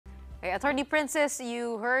Okay, Attorney Princess,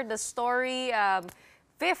 you heard the story.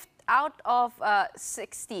 Fifth out of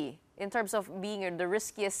 60 in terms of being the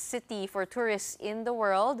riskiest city for tourists in the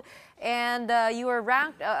world. And you were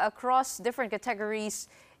ranked across different categories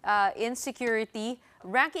in security.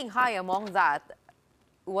 Ranking high among that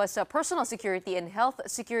was personal security and health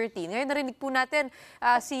security. Ngayon narinig po natin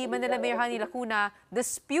si Manila Mayor Hani Lacuna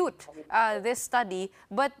dispute this study.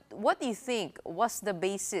 But what do you think was the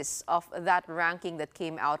basis of that ranking that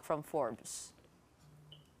came out from Forbes?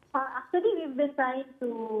 Actually, we've been trying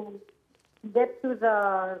to get to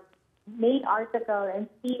the main article and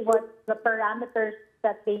see what the parameters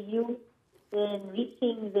that they use in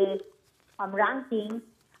reaching this ranking.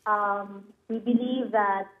 We believe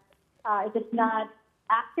that it is not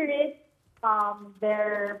accurate.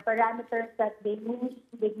 Their parameters that they use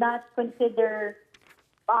did not consider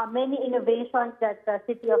many innovations that the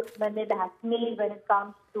city of Manila has made when it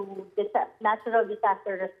comes to natural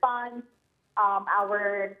disaster response,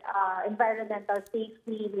 our environmental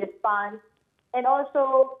safety response, and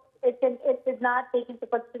also it did not take into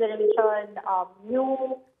consideration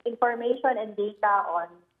new information and data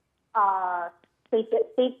on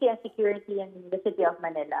safety and security in the city of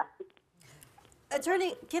Manila.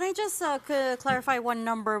 Attorney, can I just clarify one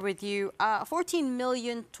number with you? 14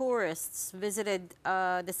 million tourists visited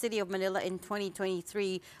the city of Manila in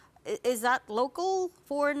 2023. Is that local,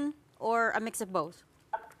 foreign, or a mix of both?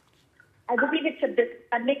 I believe it's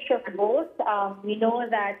a mixture of both. We know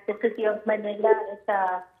that the city of Manila is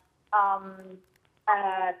a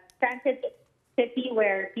transit city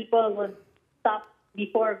where people would stop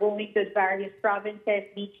before going to various provinces,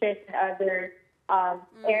 beaches, and other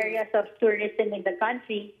areas of tourism in the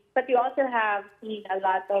country. But we also have seen a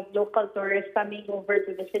lot of local tourists coming over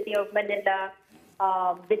to the city of Manila,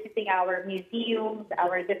 visiting our museums,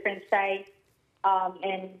 our different sites,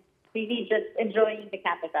 and really just enjoying the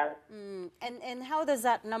capital. And how does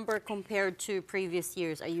that number compare to previous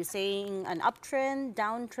years? Are you saying an uptrend,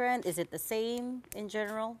 downtrend? Is it the same in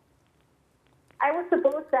general? I would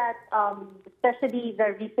suppose that, especially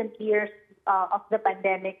the recent years of the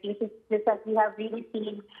pandemic, we have really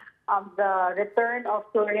seen the return of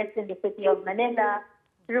tourists in the city of Manila.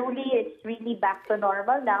 Truly, it's really back to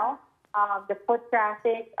normal now. The foot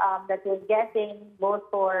traffic that we're getting, both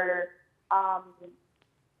for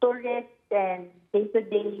tourists and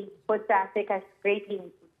day-to-day foot traffic, has greatly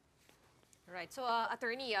increased. Right. So,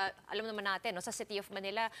 Attorney, alam naman natin, no, sa City of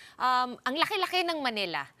Manila, ang laki-laki ng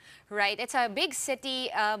Manila, right? It's a big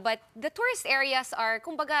city, but the tourist areas are,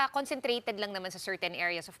 kumbaga, concentrated lang naman sa certain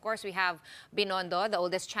areas. Of course, we have Binondo, the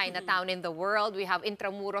oldest Chinatown in the world. We have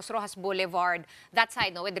Intramuros, Rojas Boulevard, that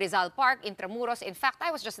side, no, with Rizal Park, Intramuros. In fact,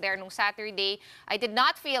 I was just there nung Saturday. I did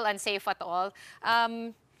not feel unsafe at all.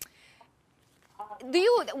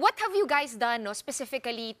 What have you guys done, no,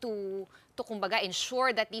 specifically to kumbaga ensure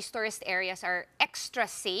that these tourist areas are extra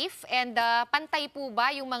safe, and pantay po ba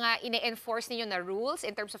yung mga ine-enforce niyo na rules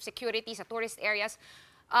in terms of security sa tourist areas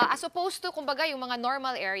as opposed to kumbaga yung mga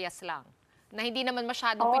normal areas lang na hindi naman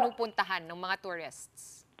masyadong pinupuntahan ng mga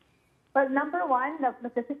tourists? Well, number one,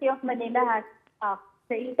 the city of Manila has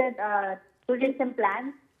created a tourism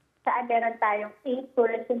plan. Saan meron tayong 8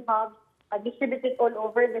 tourism hubs distributed all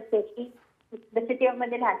over the city. The city of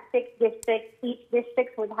Manila has 6 districts. Each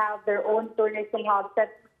district would have their own tourism hubs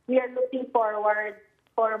that we are looking forward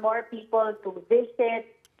for more people to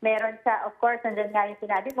visit. Meron sa, of course, nandiyan nga yung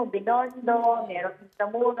sinabi mo, Binondo, meron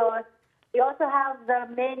sa Muros. We also have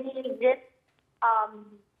the many rich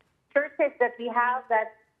churches that we have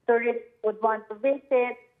that tourists would want to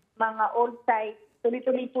visit, mga old sites.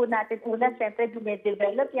 Tuloy-tuloy po natin una, syempre,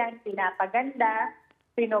 dume-develop yan, pinapaganda,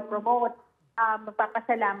 pinopromote.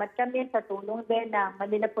 Magpapasalamat kami sa tulong din ng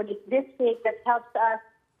Manila Police District that helps us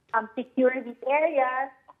secure these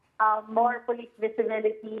areas, more police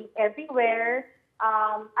visibility everywhere.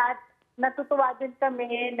 At natutuwa din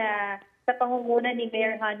kami na sa pangunguna ni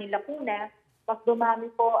Mayor Hani Lacuna, mas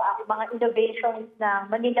dumami po ang mga innovations ng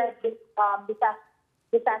Manila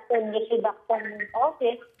Disaster Risk Reduction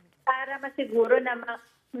Office para masiguro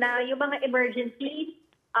na yung mga emergencies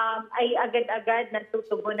ay agad-agad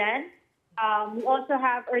natutugunan. We also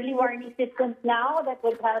have early warning systems now that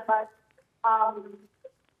would help us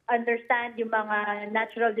understand yung mga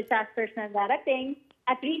natural disasters na darating.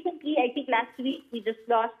 At recently, I think last week, we just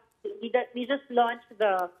launched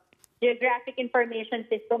the Geographic Information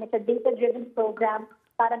System. It's a data-driven program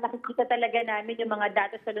para nakikita talaga namin yung mga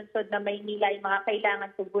data sa lungsod na Maynila, yung mga kailangan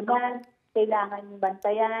tugunan, kailangan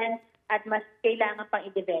bantayan, at mas kailangan pang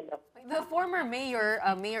i-develop. The former mayor,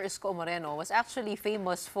 Mayor Isko Moreno, was actually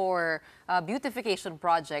famous for beautification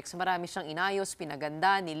projects. Marami siyang inayos,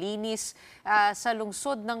 pinaganda, nilinis sa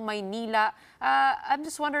lungsod ng Maynila. I'm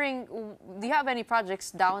just wondering, do you have any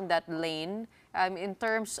projects down that lane in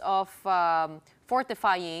terms of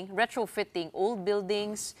fortifying, retrofitting old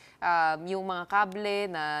buildings, yung mga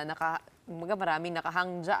kable na maraming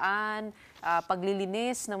nakahang dyan,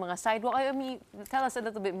 paglilinis ng mga sidewalk. I mean, tell us a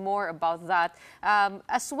little bit more about that.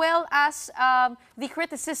 As well as the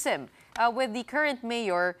criticism with the current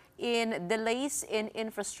mayor in delays in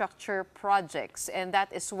infrastructure projects. And that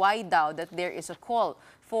is why now that there is a call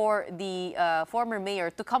for the former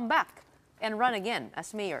mayor to come back and run again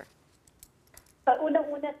as mayor. So,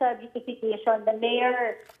 unang-una sa beautification, the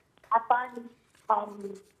mayor, upon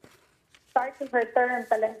start of her term,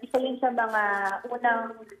 talagang isa yun sa mga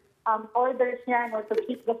unang orders niya to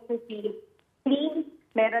keep the city clean.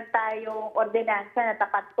 Meron tayong ordinansa na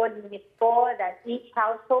tapat ko, limit ko, that each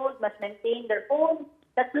household must maintain their own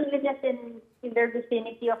the cleanliness in their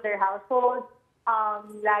vicinity of their household.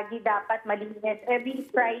 Lagi dapat malinis. Every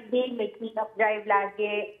Friday, may clean-up drive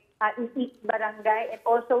lagi in each barangay. And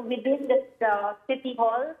also within the City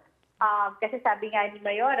Hall, kasi sabi nga ni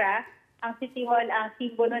Mayora, ang City Hall, ang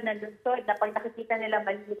simbolo ng lungsod na pag nakikita nila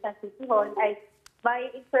malinis ang City Hall ay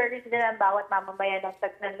may encourage nila ang bawat mamamayan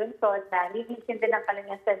ng lungsod na linisin din ang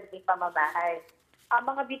kanilang sariling pamamahay. Ang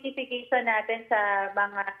mga beautification natin sa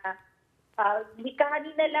mga,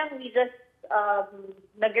 kanina lang, we just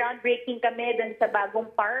nag-groundbreaking kami dun sa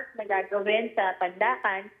bagong park na gagawin sa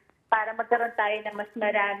Pandakan para magkaroon tayo ng mas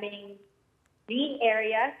maraming green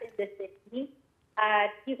areas in the city.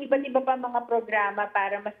 At yung iba't iba pa mga programa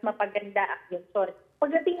para mas mapaganda ang lungsod.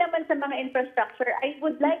 Pagdating naman sa mga infrastructure, I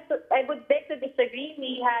would beg to disagree.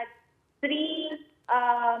 We had 3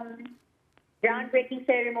 groundbreaking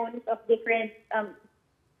ceremonies of different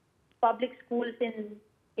public schools in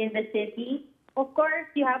the city. Of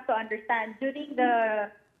course, you have to understand during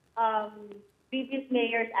the previous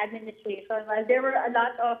mayor's administration, while there were a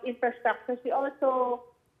lot of infrastructures, we also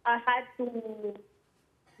had to.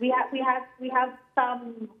 We have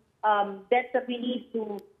some debts that we need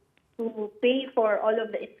to pay for all of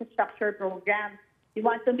the infrastructure programs. We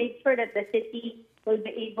want to make sure that the city will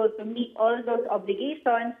be able to meet all those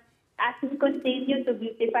obligations as we continue to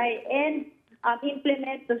beautify and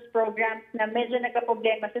implement those programs na medyo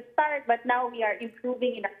nagka-problema sa start, but now we are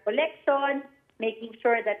improving in our collection, making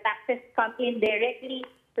sure that taxes come in directly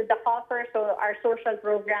to the coffer so our social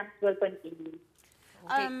programs will continue.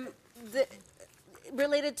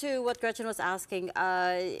 Related to what Gretchen was asking,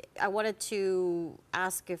 I wanted to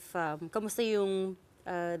ask if kamusta yung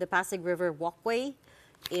the Pasig River Walkway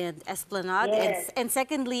and Esplanade, Yes. and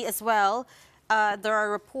secondly as well, there are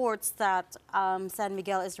reports that San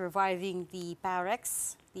Miguel is reviving the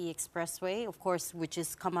Parex, the expressway, of course, which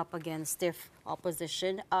has come up against stiff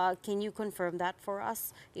opposition. Can you confirm that for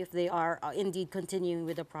us if they are indeed continuing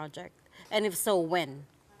with the project, and if so, when?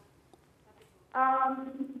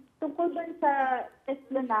 Tungkol dun sa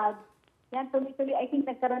Esplanade, yan, tuloy-tuloy, I think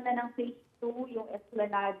nagkaroon na ng phase 2 yung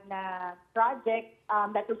Esplanade na project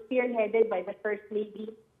that was spearheaded by the First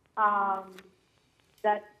Lady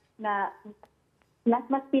that na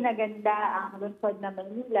mas pinaganda ang lungsod na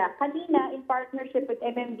Manila. Kanina, in partnership with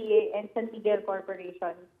MMDA and San Miguel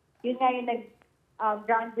Corporation, yun nga yung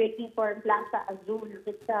groundbreaking for Plaza Azul.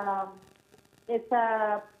 It's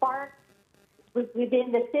a park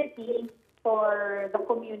within the city for the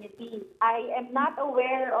community. I am not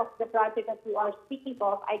aware of the project that you are speaking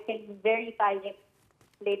of. I can verify it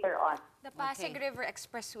later on. The Pasig River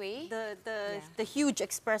Expressway? The huge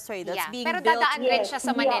expressway that's being Pero built. dadaan rin siya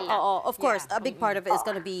sa Manila. Oh, of course, a big part of it is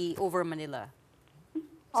going to be over Manila.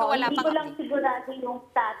 So wala Hindi pang ko lang sigurado yung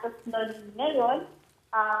status nun ngayon.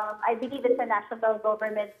 I believe it's a national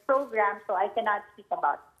government program, so I cannot speak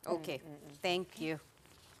about it. Okay, thank you.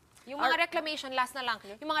 Yung mga reclamation, last na lang,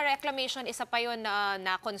 yung mga reclamation, isa pa yun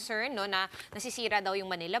na concern, no, na nasisira daw yung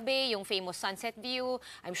Manila Bay, yung famous sunset view.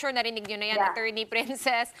 I'm sure narinig nyo na yan, Yeah. Attorney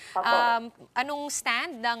Princess. Anong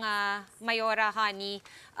stand ng Mayora Hani?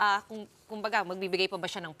 Kumbaga, magbibigay pa ba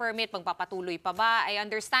siya ng permit? Magpapatuloy pa ba? I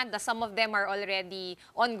understand that some of them are already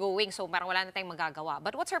ongoing, so parang wala na tayong magagawa.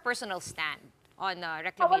 But what's her personal stand on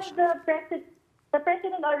reclamation? The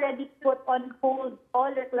president already put on hold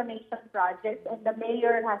all reclamation projects, and the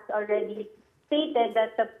mayor has already stated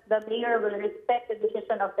that the mayor will respect the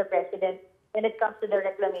decision of the president when it comes to the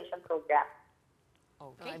reclamation program.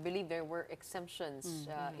 Okay. I believe there were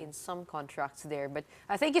exemptions in some contracts there. But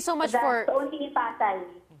thank you so much That's for... only in Pasay.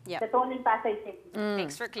 Yep. That's only in Pasay City.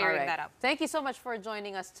 Thanks for clearing All right. that up. Thank you so much for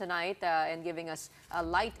joining us tonight and giving us a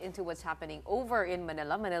light into what's happening over in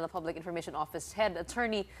Manila. Manila Public Information Office Head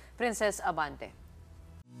Attorney Princess Abante.